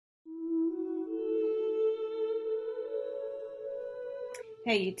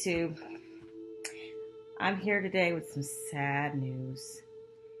Hey YouTube, I'm here today with some sad news.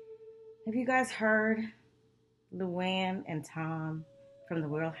 Have you guys heard Luann and Tom from the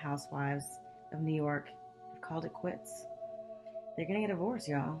Real Housewives of New York have called it quits? They're gonna get a divorce,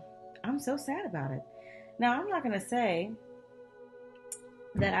 y'all. I'm so sad about it. Now, I'm not gonna say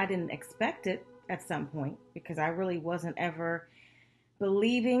that I didn't expect it at some point because I really wasn't ever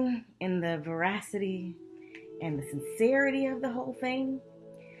believing in the veracity and the sincerity of the whole thing.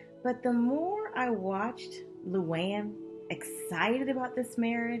 But the more I watched Luann excited about this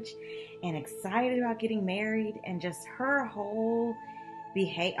marriage and excited about getting married and just her whole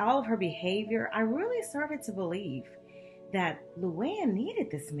all of her behavior, I really started to believe that Luann needed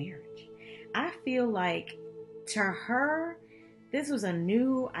this marriage. I feel like to her, this was a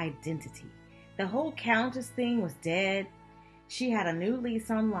new identity. The whole Countess thing was dead. She had a new lease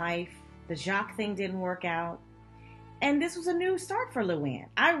on life. The Jacques thing didn't work out. And this was a new start for Luann.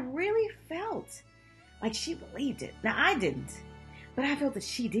 I really felt like she believed it. Now, I didn't, but I felt that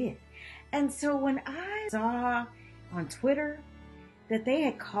she did. And so when I saw on Twitter that they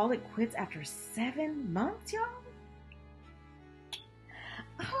had called it quits after 7 months, y'all,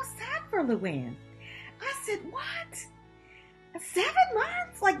 I was sad for Luann. I said, what? 7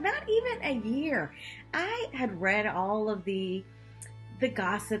 months? Like, not even a year. I had read all of the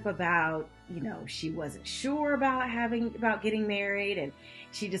gossip about, she wasn't sure about getting married, and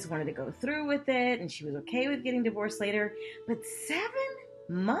she just wanted to go through with it, and she was okay with getting divorced later. But 7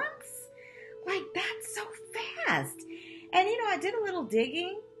 months? Like, that's so fast. And I did a little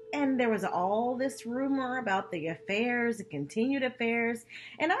digging, and there was all this rumor about the affairs, the continued affairs,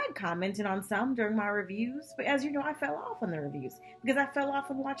 and I had commented on some during my reviews, but as you know, I fell off on the reviews because I fell off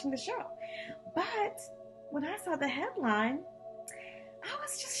on watching the show. But when I saw the headline, I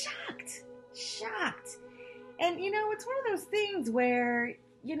was just shocked. And it's one of those things where,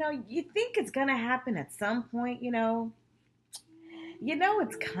 you think it's going to happen at some point,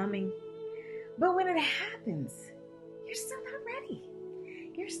 it's coming. But when it happens, you're still not ready.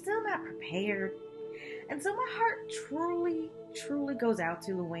 You're still not prepared. And so my heart truly, truly goes out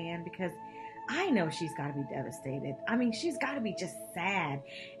to Luann because I know she's got to be devastated. I mean, she's got to be just sad.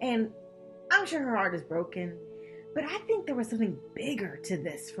 And I'm sure her heart is broken. But I think there was something bigger to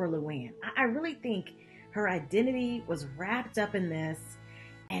this for Luann. I really think her identity was wrapped up in this,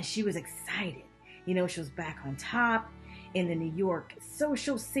 and she was excited. She was back on top in the New York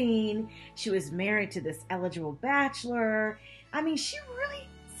social scene. She was married to this eligible bachelor. I mean, she really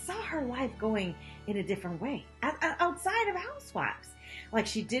saw her life going in a different way outside of Housewives. Like,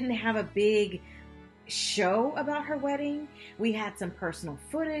 she didn't have a big show about her wedding. We had some personal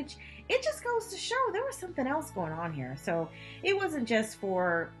footage. It just goes to show there was something else going on here. So it wasn't just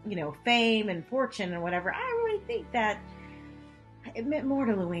for, fame and fortune and whatever. I really think that it meant more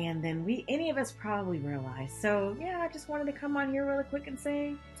to Luann than any of us probably realized. So yeah, I just wanted to come on here really quick and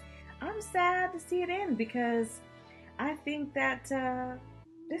say I'm sad to see it end because I think that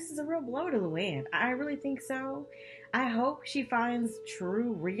this is a real blow to Luann. I really think so. I hope she finds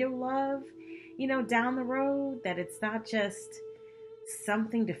true, real love, down the road, that it's not just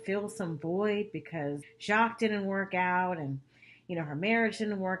something to fill some void because Jacques didn't work out and, her marriage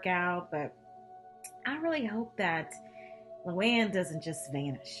didn't work out. But I really hope that Luann doesn't just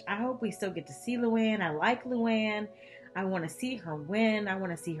vanish. I hope we still get to see Luann. I like Luann. I want to see her win. I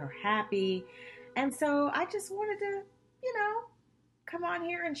want to see her happy. And so I just wanted to, come on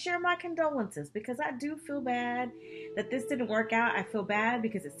here and share my condolences because I do feel bad that this didn't work out. I feel bad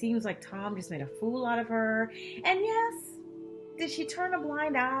because it seems like Tom just made a fool out of her. And yes, did she turn a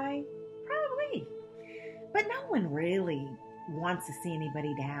blind eye? Probably. But no one really wants to see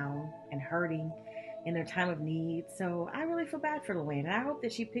anybody down and hurting in their time of need. So I really feel bad for Luann. And I hope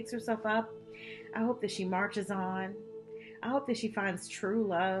that she picks herself up. I hope that she marches on. I hope that she finds true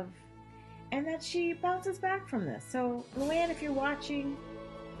love and that she bounces back from this. So Luann, if you're watching,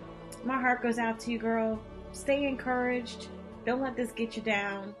 my heart goes out to you, girl. Stay encouraged. Don't let this get you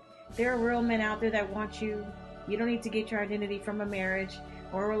down. There are real men out there that want you. You don't need to get your identity from a marriage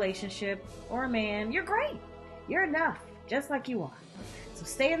or a relationship or a man. You're great. You're enough, just like you are. So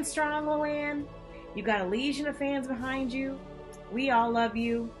staying strong, Luann. You got a legion of fans behind you. We all love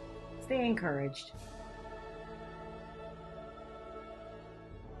you. Stay encouraged.